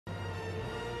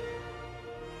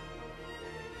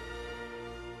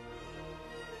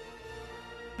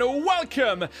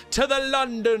welcome to the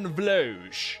London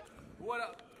Vlog. What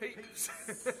up, peeps?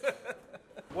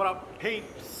 What up,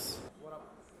 peeps? What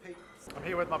up, peeps? I'm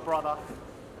here with my brother,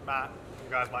 Matt.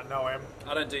 You guys might know him.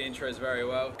 I don't do intros very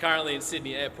well. Currently in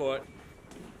Sydney Airport.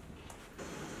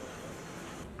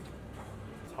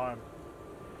 It's home.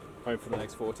 Home for the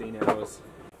next 14 hours.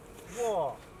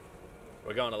 Whoa.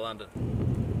 We're going to London.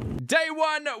 Day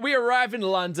one, we arrive in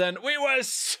London. We were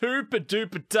super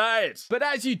duper tired. But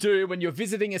as you do when you're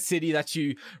visiting a city that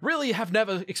you really have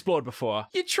never explored before,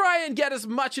 you try and get as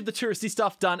much of the touristy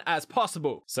stuff done as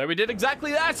possible. So we did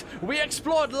exactly that. We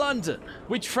explored London.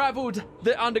 We traveled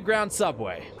the underground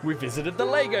subway. We visited the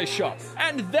Lego shop.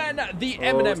 And then the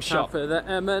M&M shop. For the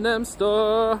M&M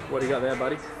store. What do you got there,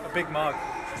 buddy? A big mug.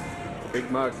 A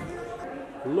big mug.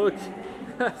 Look.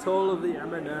 That's all of the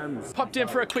M&Ms. Popped in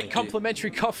for a quick complimentary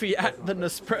coffee at the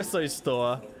Nespresso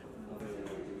store.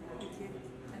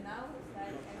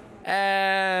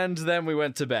 And then we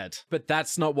went to bed. But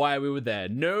that's not why we were there.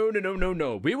 No.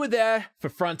 We were there for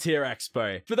Frontier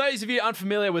Expo. For those of you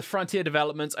unfamiliar with Frontier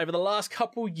developments, over the last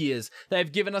couple years,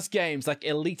 they've given us games like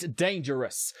Elite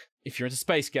Dangerous. If you're into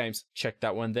space games, check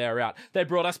that one there out. They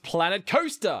brought us Planet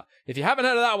Coaster. If you haven't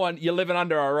heard of that one, you're living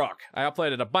under a rock. I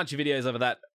uploaded a bunch of videos over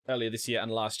that earlier this year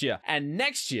and last year. And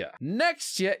next year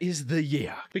is the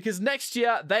year. Because next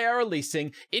year, they are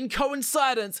releasing, in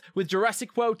coincidence with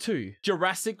Jurassic World 2,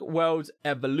 Jurassic World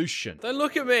Evolution. Don't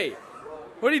look at me.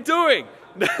 What are you doing?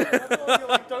 You're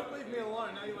like, don't leave me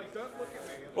alone. Now you're like, don't look at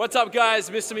me. What's up, guys?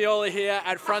 Mr. Miola here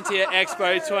at Frontier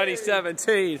Expo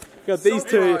 2017. Got these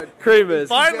two creamers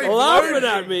laughing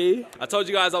at me. I told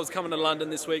you guys I was coming to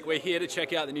London this week. We're here to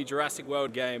check out the new Jurassic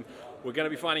World game. We're going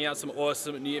to be finding out some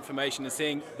awesome new information and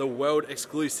seeing the world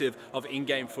exclusive of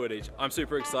in-game footage. I'm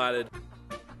super excited.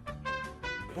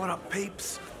 What up,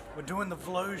 peeps? We're doing the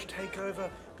Vlog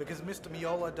takeover because Mr.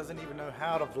 Miola doesn't even know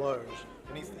how to Vlog.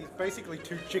 And he's basically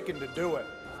too chicken to do it.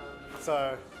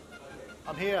 So,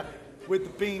 I'm here with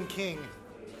the Bean King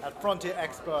at Frontier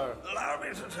Expo. Allow me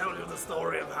to tell you the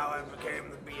story of how I became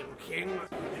the Bean King.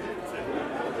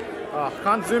 Oh,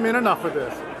 can't zoom in enough with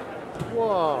this.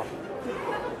 Whoa.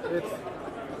 It's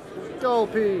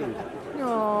Gulpy.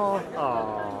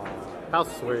 Oh, how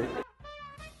sweet.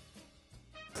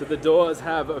 So the doors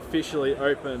have officially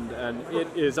opened and it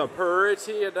is a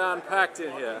pretty darn packed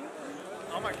in here.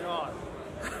 Oh my god.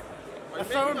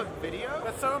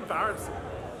 That's so embarrassing.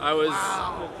 I was...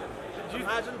 Wow.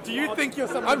 Do you think you're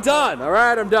something? I'm done,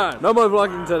 alright? I'm done. No more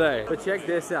vlogging today. But check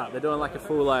this out. They're doing like a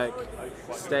full like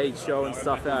stage show and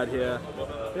stuff out here.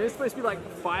 There's supposed to be like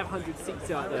 500 seats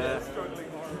out there.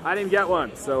 I didn't get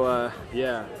one, so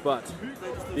yeah. But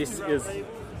this is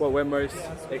what we're most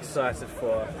excited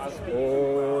for.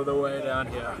 All the way down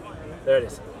here. There it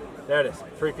is. There it is.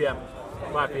 3 p.m.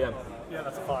 5 p.m. Yeah,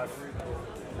 that's a 5.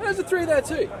 There's a 3 there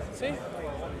too. See?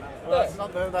 Well,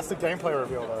 that's the gameplay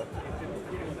reveal though.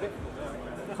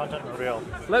 Content reveal.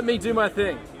 Let me do my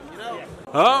thing.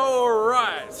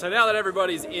 Alright, so now that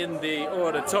everybody's in the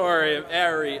auditorium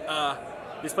area,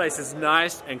 this place is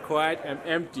nice and quiet and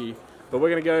empty, but we're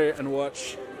gonna go and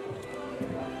watch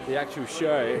the actual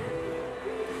show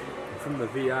from the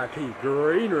VIP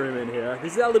green room in here.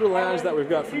 This is our little lounge that we've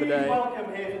got for the day.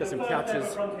 Got some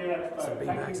couches, some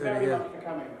beanbags over here.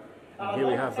 And here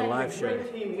we have the live show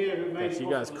that you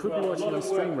guys could be watching on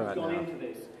stream right now.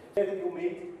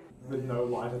 With no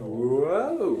light at all.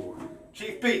 Whoa!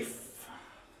 Chief Beef.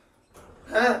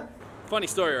 Funny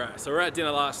story, right? So we're at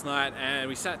dinner last night and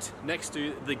we sat next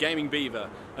to the Gaming Beaver,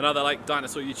 another like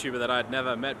dinosaur YouTuber that I'd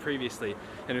never met previously,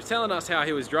 and he was telling us how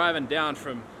he was driving down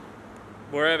from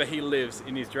wherever he lives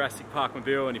in his Jurassic Park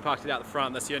mobile and he parked it out the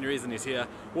front. That's the only reason he's here.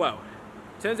 Well,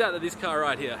 turns out that this car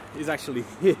right here is actually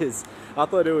his. I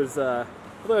thought it was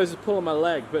just pulling my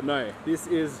leg, but no, this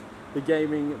is the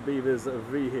Gaming Beaver's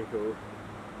vehicle.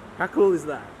 How cool is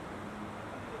that?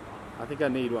 I think I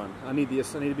need one. I need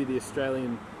to be the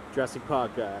Australian Jurassic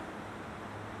Park guy.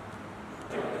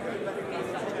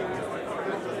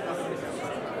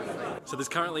 So there's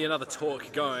currently another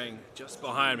talk going just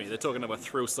behind me. They're talking about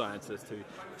thrill scientists who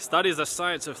studies the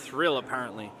science of thrill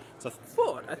apparently. So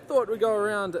I thought we'd go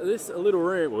around this little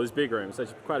room, well this big room, it's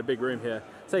actually quite a big room here.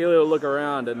 Take a little look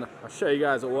around and I'll show you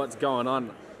guys what's going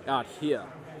on out here.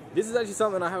 This is actually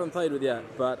something I haven't played with yet,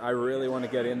 but I really want to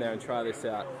get in there and try this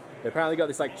out. They apparently got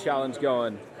this like challenge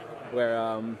going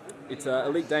where it's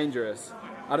Elite Dangerous.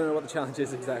 I don't know what the challenge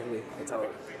is exactly. Let's have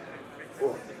it.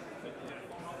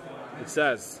 It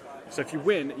says, so if you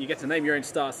win, you get to name your own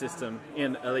star system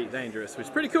in Elite Dangerous, which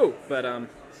is pretty cool, but I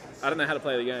don't know how to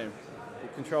play the game. The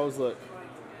controls look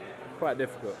quite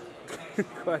difficult.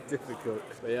 quite difficult.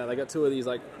 But yeah, they got two of these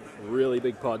like really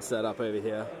big pods set up over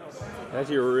here. They're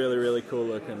actually really, really cool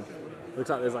looking. Looks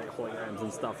like there's like holograms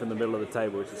and stuff in the middle of the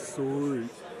table, which is sweet.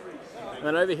 And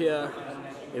then over here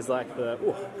is like the,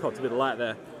 oh, caught a bit of light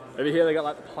there. Over here they got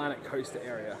like the planet coaster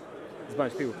area. There's a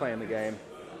bunch of people playing the game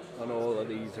on all of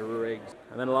these rigs.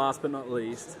 And then last but not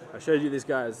least, I showed you these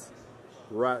guys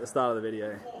right at the start of the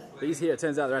video. These here, it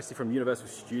turns out they're actually from Universal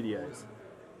Studios.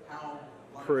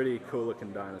 Pretty cool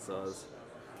looking dinosaurs.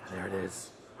 There it is.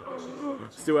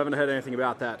 Still haven't heard anything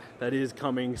about that. That is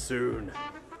coming soon.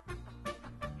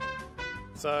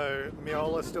 So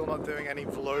Miola's still not doing any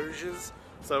vlogs,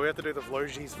 so we have to do the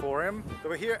vlogies for him. So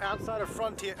we're here outside of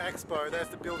Frontier Expo. There's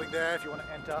the building there if you want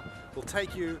to enter. We'll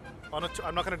take you on a tour.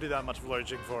 I'm not going to do that much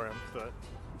vlogging for him, but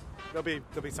there'll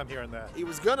be some here and there. He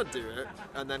was gonna do it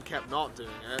and then kept not doing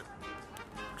it.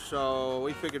 So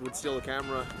we figured we'd steal the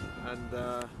camera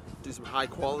and do some high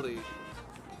quality,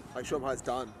 like show him how it's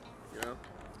done, you know?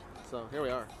 So here we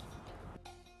are.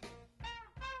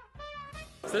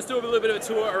 So let's do a little bit of a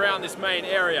tour around this main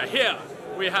area. Here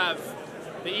we have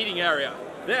the eating area.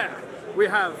 There we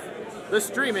have the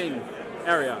streaming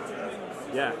area.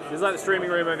 Yeah, this is like the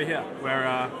streaming room over here,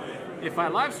 where if I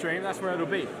live stream, that's where it'll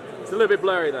be. It's a little bit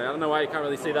blurry though. I don't know why you can't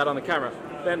really see that on the camera.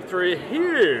 Then through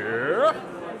here,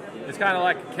 it's kind of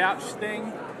like a couch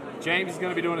thing. James is going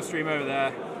to be doing a stream over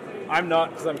there. I'm not,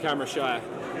 because I'm camera shy.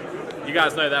 You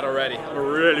guys know that already. I'm a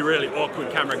really, really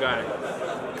awkward camera guy.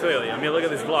 Clearly. I mean, look at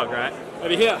this vlog, right?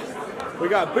 Over here, we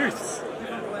got booths.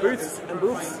 Booths and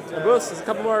booths and booths. There's a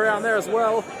couple more around there as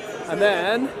well. And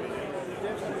then,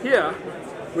 here,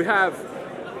 we have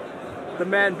the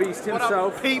man beast himself.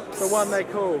 What up, peeps? The one they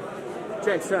call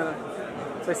James Turner.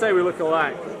 They say we look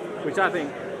alike, which I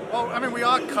think Well, I mean, we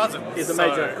are cousins. is a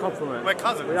major compliment. We're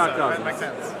cousins. We are so cousins. That makes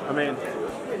sense. I mean,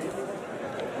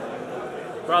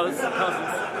 brothers,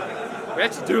 cousins. We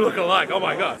actually do look alike, oh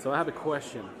my god. So I have a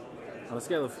question. On a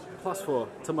scale of +4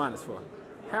 to -4,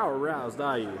 how aroused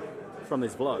are you from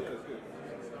this vlog?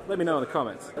 Let me know in the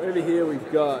comments. Over here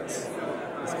we've got,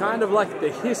 it's kind of like the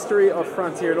history of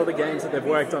Frontier and all the games that they've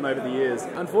worked on over the years.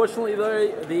 Unfortunately though,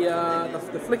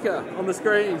 the flicker on the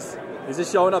screens is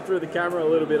just showing up through the camera a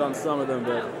little bit on some of them,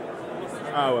 but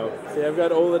oh well. See, I've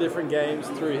got all the different games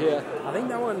through here. I think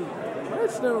that one, I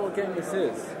actually don't know what game this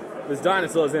is. There's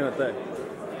dinosaurs in it though.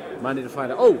 Might need to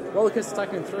find out. Oh, Roller Coaster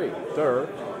Tycoon 3. Duh.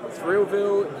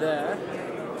 Thrillville there.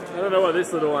 I don't know what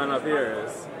this little one up here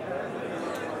is.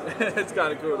 It's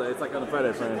kind of cool though. It's like on a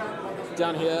photo frame.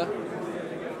 Down here.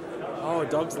 Oh,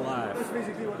 Dog's Life.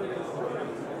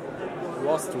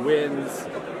 Lost Winds.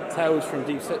 Tales from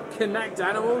Deep Sea. Connect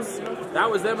Animals.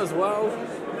 That was them as well.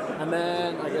 And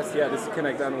then I guess yeah, this is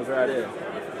Connect Animals right here.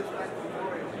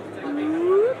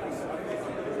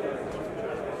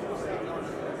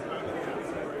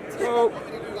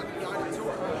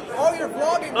 Oh, you're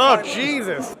vlogging! Oh,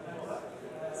 Jesus!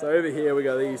 So over here we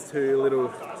got these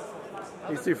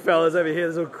two fellas over here,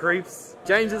 these little creeps.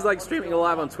 James is like streaming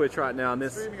live on Twitch right now, and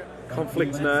this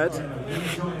conflict nerd.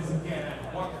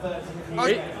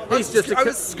 He's just I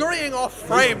was scurrying off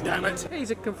frame, damn it! He's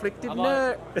a conflicted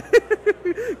nerd.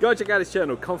 Go check out his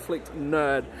channel, Conflict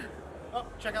Nerd. Oh,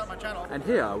 check out my channel. And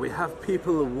here we have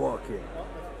people walking.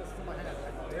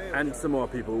 And some more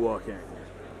people walking.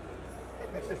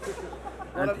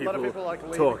 And A lot of people like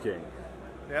leaving. talking.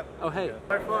 Yep. Oh, hey.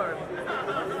 My phone.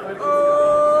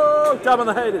 Oh, dumb on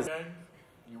the haters.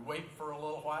 You wait for a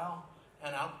little while,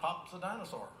 and out pops a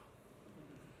dinosaur.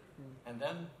 And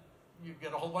then you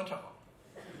get a whole bunch of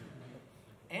them.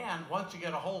 And once you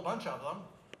get a whole bunch of them,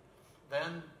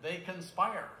 then they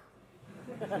conspire.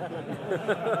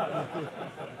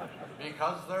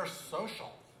 Because they're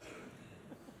social.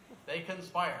 They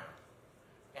conspire.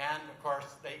 And, of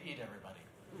course, they eat everybody.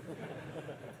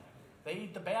 They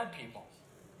eat the bad people.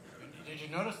 Did you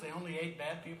notice they only ate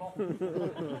bad people?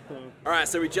 Alright,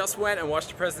 so we just went and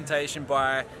watched a presentation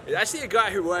by actually a guy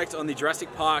who worked on the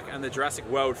Jurassic Park and the Jurassic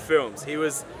World films. He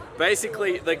was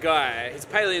basically the guy, he's a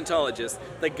paleontologist,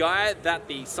 the guy that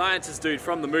the scientist dude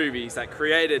from the movies that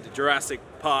created Jurassic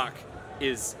Park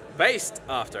is based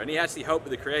after. And he actually helped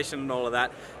with the creation and all of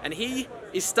that. And he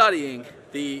is studying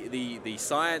the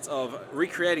science of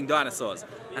recreating dinosaurs.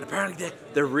 And apparently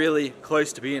they're really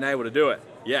close to being able to do it.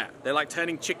 Yeah, they're like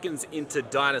turning chickens into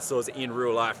dinosaurs in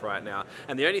real life right now.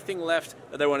 And the only thing left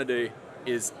that they want to do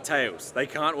is tails. They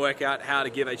can't work out how to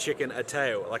give a chicken a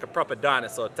tail, like a proper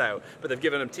dinosaur tail. But they've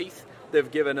given them teeth,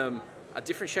 they've given them a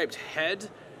different shaped head,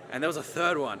 and there was a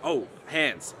third one. Oh,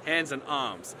 hands and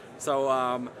arms.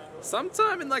 So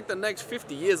sometime in like the next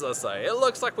 50 years or so, it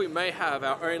looks like we may have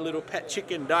our own little pet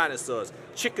chicken dinosaurs,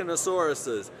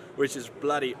 chickenosauruses. which is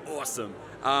bloody awesome.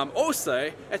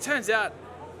 Also, it turns out,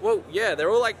 well, yeah, they're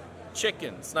all like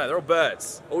chickens. No, they're all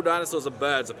birds. All dinosaurs are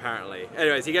birds, apparently.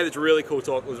 Anyways, he gave this really cool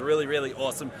talk. It was really, really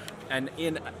awesome. And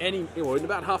in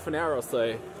about half an hour or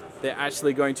so, they're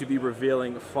actually going to be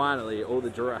revealing finally all the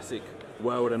Jurassic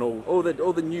World and all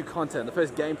the new content, the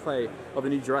first gameplay of the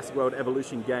new Jurassic World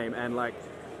Evolution game. And like,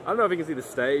 I don't know if you can see the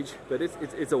stage, but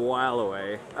it's a while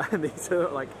away. And these are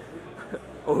like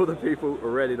all the people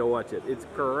ready to watch it. It's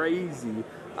crazy.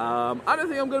 I don't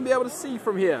think I'm going to be able to see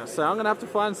from here, so I'm going to have to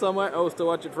find somewhere else to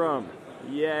watch it from.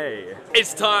 Yay.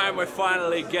 It's time, we're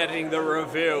finally getting the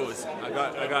reveals. I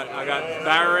got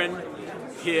Baron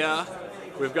here.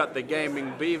 We've got the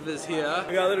Gaming Beavers here.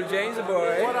 We got little James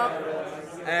boy. What up?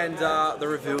 And the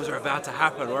reveals are about to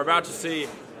happen. We're about to see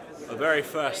the very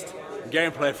first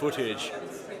gameplay footage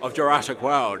of Jurassic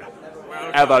World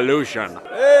Evolution.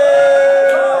 Hey!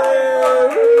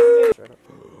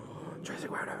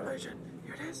 Jurassic World Evolution.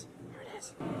 Here it is. Here it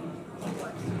is.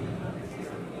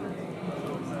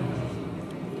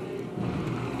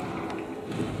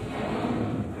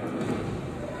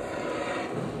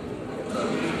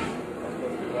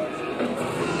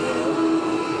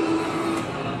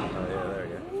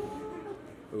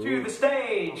 To the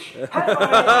stage, Game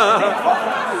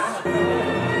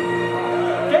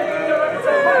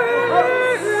director and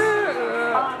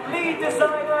lead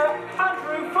designer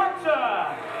Andrew Fletcher.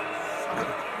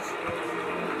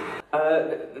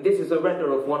 This is a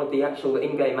render of one of the actual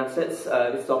in-game assets.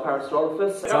 This is our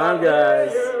Parasaurolophus. Time,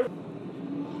 guys.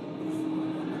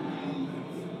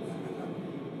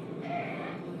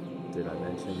 Did I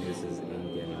mention this is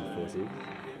in-game footage?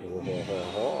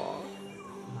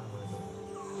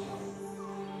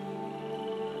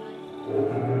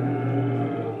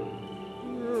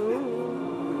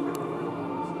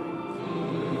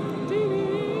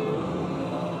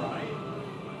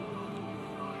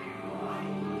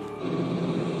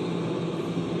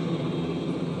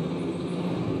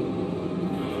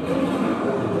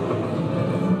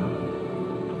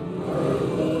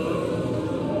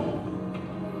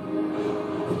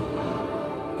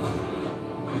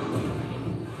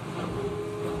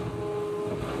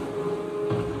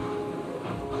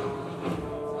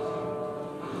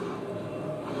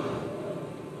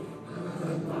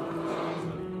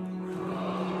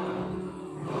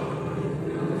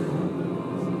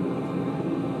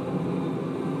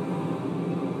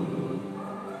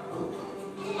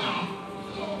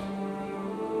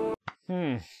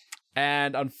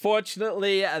 And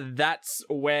unfortunately, that's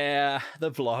where the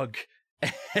vlog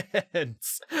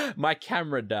ends. My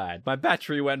camera died. My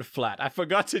battery went flat. I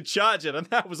forgot to charge it, and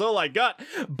that was all I got.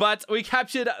 But we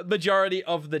captured majority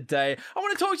of the day. I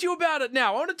want to talk to you about it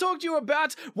now. I want to talk to you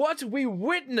about what we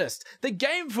witnessed. The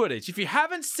game footage. If you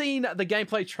haven't seen the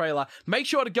gameplay trailer, make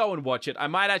sure to go and watch it. I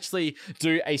might actually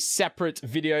do a separate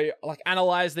video, like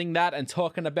analyzing that and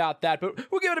talking about that.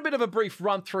 But we'll give it a bit of a brief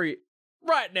run through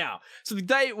right now. So the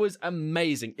day was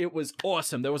amazing. It was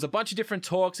awesome. There was a bunch of different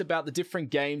talks about the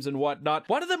different games and whatnot.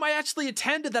 One of them I actually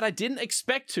attended that I didn't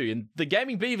expect to, and the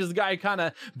Gaming Beaver is the guy who kind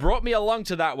of brought me along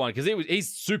to that one because he's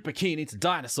super keen into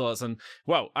dinosaurs, and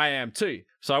well, I am too.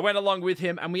 So I went along with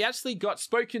him, and we actually got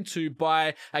spoken to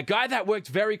by a guy that worked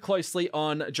very closely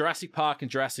on Jurassic Park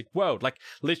and Jurassic World, like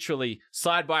literally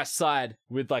side by side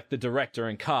with like the director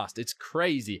and cast. It's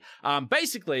crazy.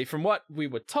 Basically, from what we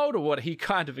were told or what he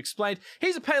kind of explained,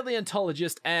 he's a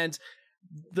paleontologist, and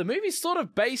the movie's sort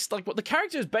of based, like what the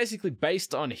character is basically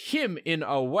based on him in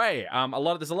a way.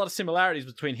 There's a lot of similarities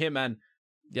between him and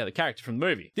the character from the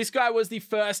movie. This guy was the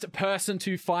first person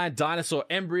to find dinosaur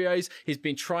embryos. He's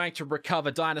been trying to recover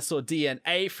dinosaur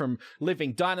DNA from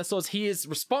living dinosaurs. He is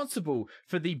responsible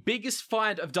for the biggest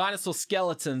find of dinosaur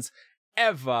skeletons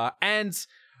ever, and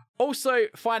also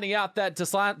finding out that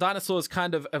dinosaurs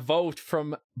kind of evolved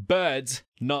from birds,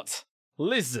 not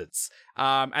lizards.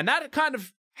 And that kind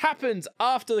of happened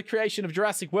after the creation of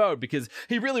Jurassic World, because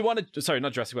he really wanted, sorry,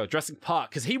 not Jurassic World, Jurassic Park,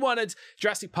 because he wanted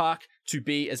Jurassic Park to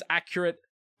be as accurate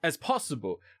as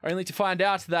possible, only to find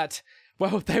out that,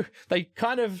 well, they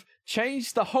kind of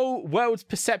changed the whole world's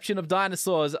perception of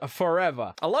dinosaurs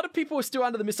forever. A lot of people are still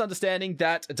under the misunderstanding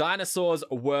that dinosaurs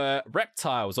were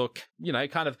reptiles, or, you know,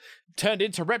 kind of turned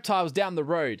into reptiles down the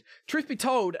road. Truth be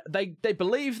told, they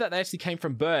believe that they actually came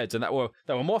from birds, and that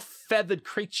they were more feathered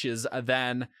creatures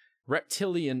than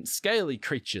reptilian scaly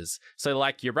creatures. So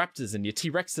like your raptors and your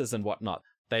T-Rexes and whatnot,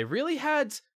 they really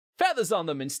had feathers on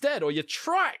them instead, or your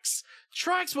trikes.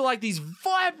 Trikes were like these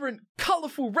vibrant,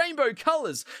 colorful rainbow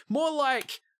colors, more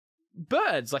like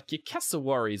birds, like your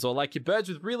cassowaries, or like your birds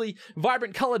with really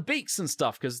vibrant colored beaks and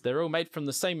stuff, because they're all made from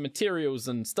the same materials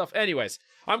and stuff. Anyways,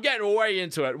 I'm getting way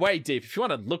into it, way deep. If you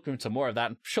want to look into more of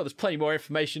that, I'm sure there's plenty more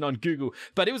information on Google,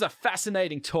 but it was a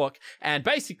fascinating talk, and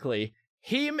basically,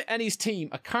 him and his team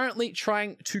are currently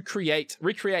trying to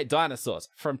recreate dinosaurs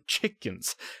from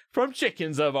chickens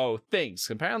of all things.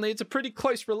 Apparently, it's a pretty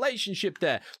close relationship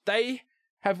there.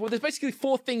 There's basically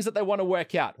 4 things that they want to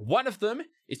work out. One of them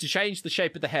is to change the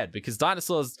shape of the head, because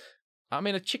dinosaurs, I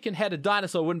mean, a chicken-headed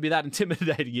dinosaur wouldn't be that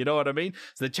intimidating, you know what I mean?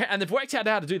 So and they've worked out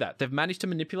how to do that. They've managed to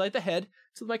manipulate the head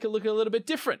to make it look a little bit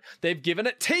different. They've given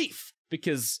it teeth,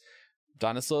 because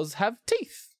dinosaurs have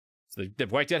teeth. So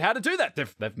they've worked out how to do that.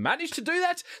 They've managed to do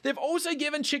that. They've also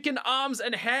given chicken arms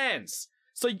and hands.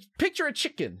 So picture a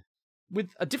chicken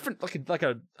with a different, like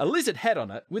a lizard head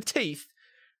on it with teeth,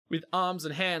 with arms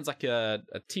and hands like a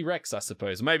T-Rex, I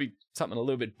suppose. Maybe something a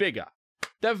little bit bigger.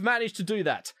 They've managed to do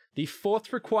that. The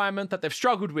 4th requirement that they've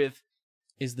struggled with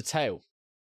is the tail.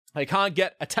 They can't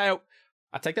get a tail.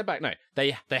 I take that back. No,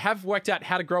 they have worked out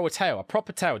how to grow a tail, a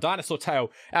proper tail, dinosaur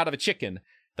tail out of a chicken.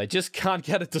 They just can't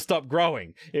get it to stop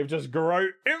growing. It will just grow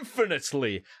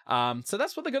infinitely. So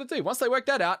that's what they're going to do. Once they work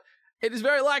that out, it is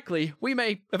very likely we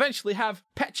may eventually have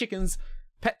pet chickens,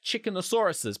 pet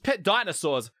chickenosauruses, pet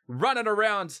dinosaurs running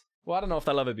around. Well, I don't know if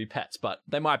they'll ever be pets, but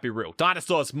they might be real.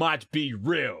 Dinosaurs might be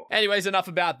real. Anyways, enough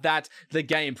about that. The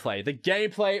gameplay. The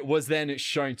gameplay was then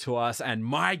shown to us, and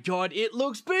my god, it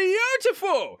looks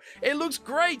beautiful! It looks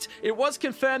great! It was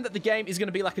confirmed that the game is going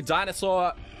to be like a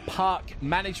dinosaur park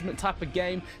management type of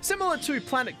game, similar to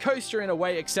Planet Coaster in a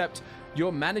way, except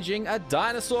you're managing a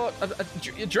dinosaur,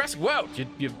 a Jurassic World.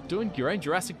 You're doing your own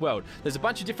Jurassic World. There's a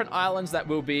bunch of different islands that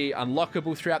will be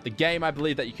unlockable throughout the game, I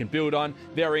believe, that you can build on.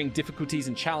 Varying difficulties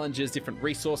and challenges, different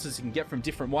resources you can get from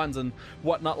different ones and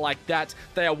whatnot like that.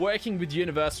 They are working with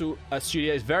Universal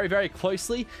Studios very, very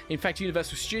closely. In fact,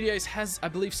 Universal Studios has, I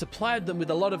believe, supplied them with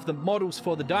a lot of the models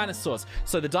for the dinosaurs.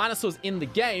 So the dinosaurs in the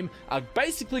game are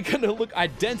basically going to look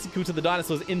identical to the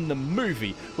dinosaurs in the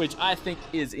movie, which I think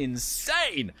is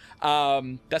insane.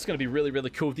 That's going to be really, really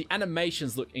cool. The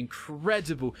animations look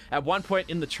incredible. At one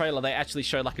point in the trailer, they actually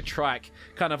showed like a trike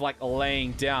kind of like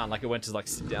laying down, like it went to like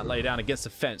sit down, lay down against a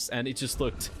fence, and it just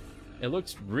looked... It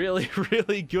looks really,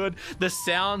 really good. The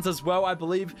sounds as well, I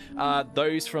believe,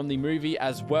 those from the movie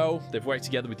as well. They've worked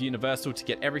together with Universal to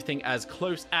get everything as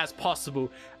close as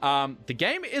possible. The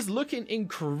game is looking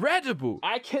incredible.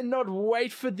 I cannot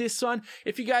wait for this one.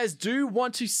 If you guys do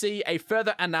want to see a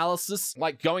further analysis,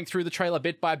 like going through the trailer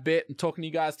bit by bit and talking to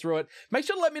you guys through it, make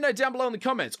sure to let me know down below in the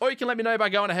comments. Or you can let me know by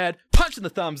going ahead, punching the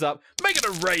thumbs up, making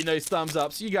a rain those thumbs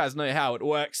up so you guys know how it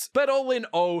works. But all in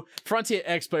all, Frontier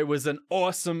Expo was an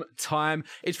awesome time.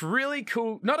 It's really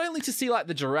cool, not only to see like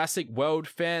the Jurassic World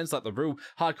fans, like the real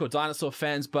hardcore dinosaur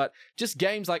fans, but just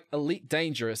games like Elite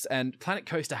Dangerous and Planet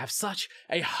Coaster have such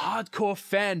a hardcore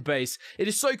fan base. It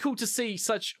is so cool to see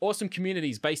such awesome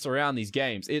communities based around these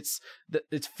games. It's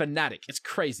fanatic. It's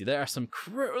crazy. There are some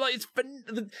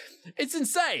it's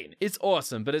insane. It's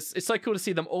awesome, but it's so cool to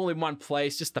see them all in one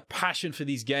place. Just the passion for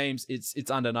these games.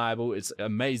 It's undeniable. It's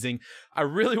amazing. I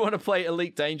really want to play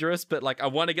Elite Dangerous, but like I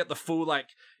want to get the full, like,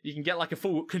 you can get like a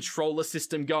full controller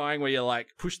system going where you like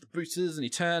push the boosters and you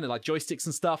turn and like joysticks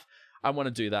and stuff. I want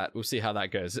to do that. We'll see how that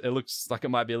goes. It looks like it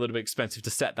might be a little bit expensive to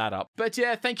set that up. But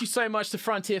yeah, thank you so much to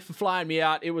Frontier for flying me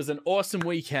out. It was an awesome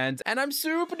weekend, and I'm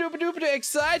super duper duper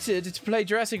excited to play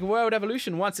Jurassic World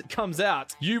Evolution once it comes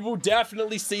out. You will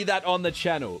definitely see that on the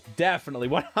channel. Definitely,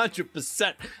 100%,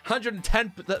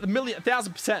 110, a million,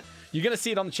 1,000%. You're going to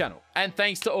see it on the channel. And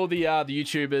thanks to all the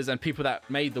YouTubers and people that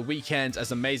made the weekend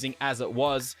as amazing as it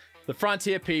was. The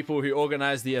Frontier people who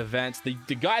organized the event,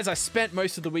 the guys I spent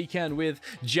most of the weekend with,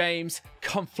 James,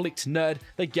 Conflict Nerd,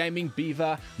 The Gaming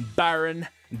Beaver, Baron,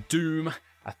 Doom.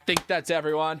 I think that's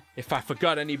everyone. If I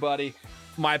forgot anybody,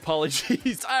 my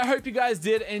apologies. I hope you guys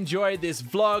did enjoy this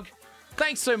vlog.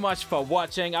 Thanks so much for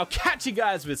watching. I'll catch you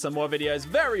guys with some more videos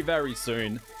very, very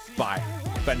soon. Bye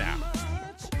for now.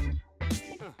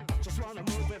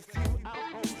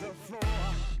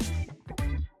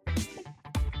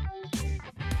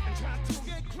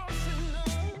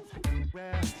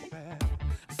 Where